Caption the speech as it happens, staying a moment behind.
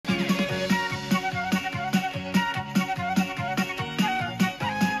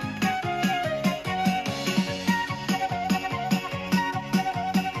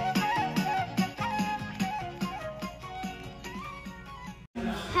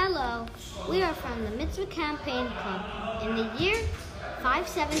Hello, we are from the Mitzvah Campaign Club. In the year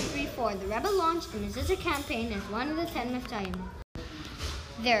 5734, the Rebbe launched the Mezuzah campaign as one of the 10 Mitzvahim.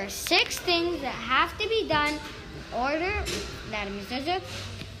 There are 6 things that have to be done in order that a Mezuzah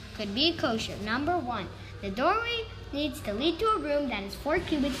could be kosher. Number 1, the doorway needs to lead to a room that is 4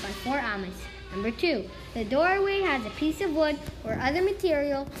 cubits by 4 amas. Number 2, the doorway has a piece of wood or other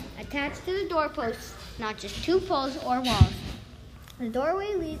material attached to the doorposts, not just 2 poles or walls.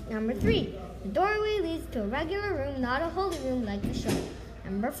 Number 3, the doorway leads to a regular room, not a holy room like the shul.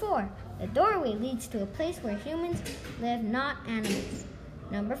 Number 4, the doorway leads to a place where humans live, not animals.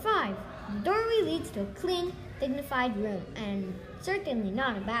 Number 5, the doorway leads to a clean, dignified room, and certainly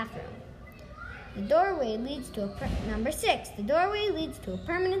not a bathroom. Number 6, the doorway leads to a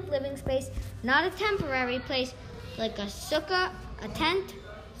permanent living space, not a temporary place like a sukkah, a tent,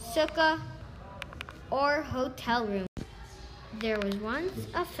 sukkah, or hotel room. There was once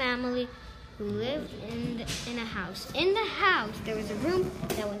a family who lived in a house. In the house, there was a room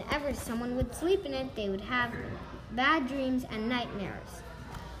that whenever someone would sleep in it, they would have bad dreams and nightmares.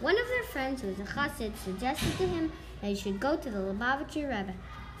 One of their friends, who was a chassid, suggested to him that he should go to the Lubavitcher Rebbe.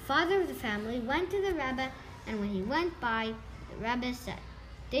 The father of the family went to the Rebbe, and when he went by, the Rebbe said,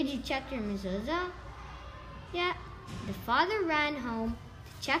 "Did you check your mezuzah?" "Yeah." The father ran home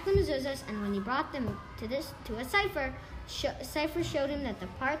to check the mezuzahs, and when he brought them to a cipher showed him that the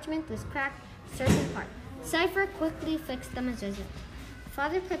parchment was cracked a certain part. The cipher quickly fixed the mezuzah. The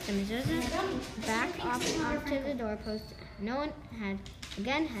father put the mezuzah back up onto the doorpost. No one had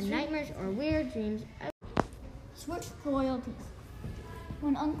nightmares or weird dreams. Switched loyalties.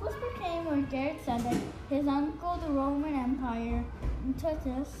 When uncles became what Garrett said, that his uncle, the Roman Empire,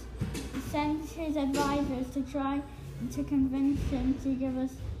 Titus, sent his advisors to try to convince him to give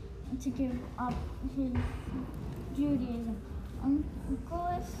up his Judaism.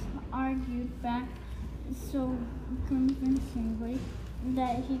 Uncles argued back so convincingly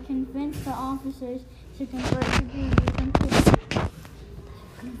that he convinced the officers to convert to Judaism too.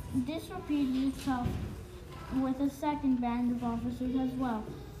 This repeated itself with a second band of officers as well.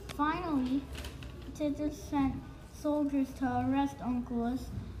 Finally, Titus sent soldiers to arrest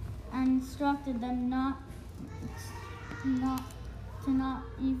Uncles and instructed them not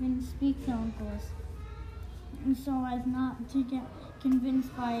even speak to Uncles, so as not to get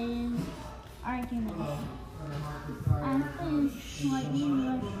convinced by his arguments. After he slightly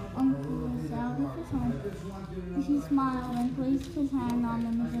let Uncles out of his home, he smiled and placed his hand on the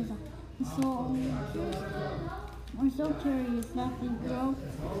mezuzah. The soldiers were so curious that they broke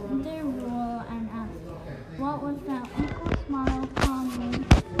their rule and asked, "What was that?" Uncle smiled calmly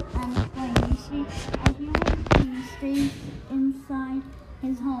and explained, "You see, a human being stays inside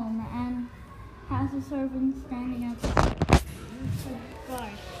his home and has a servant standing outside to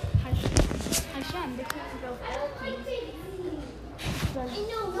guard. Hashem, the creator of all things, does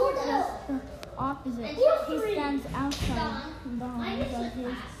just the opposite. He stands outside the homes of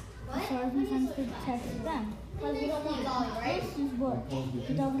his servants and protects them. This is what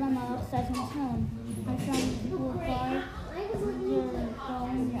David HaMelech says in Tehillim. Hashem will guard your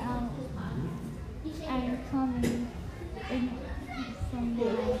going out and coming in from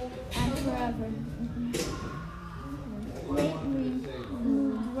there and forever." Greatly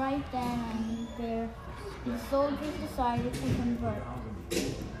moved right then and there, the soldiers decided to convert.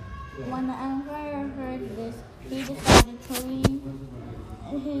 When the emperor heard this, he decided to leave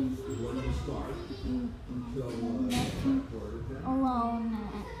his nephew alone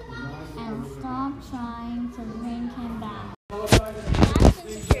and stop trying to bring him back.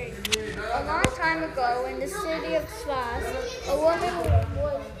 A long time ago, in the city of Tzfas, a woman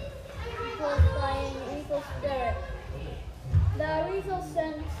was possessed by an evil spirit. The Arizal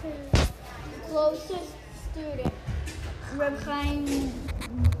sent his closest student, Reb Chaim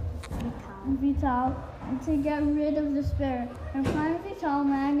Vital, to get rid of the spirit. Reb Chaim Vital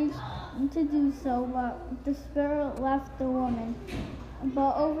managed to do so, but the spirit left the woman.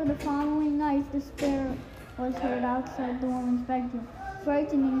 But over the following night, the spirit was heard outside the woman's bedroom,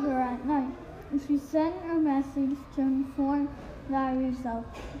 frightening her at night. She sent a message to inform the Arizal.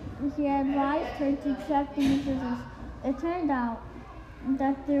 He advised her to check the mezuzahs. It turned out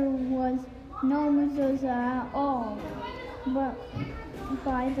that there was no mezuzah at all, but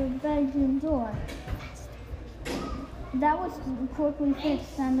by the bedroom door. That was quickly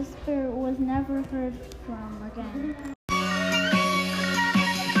fixed, and the spirit was never heard from again.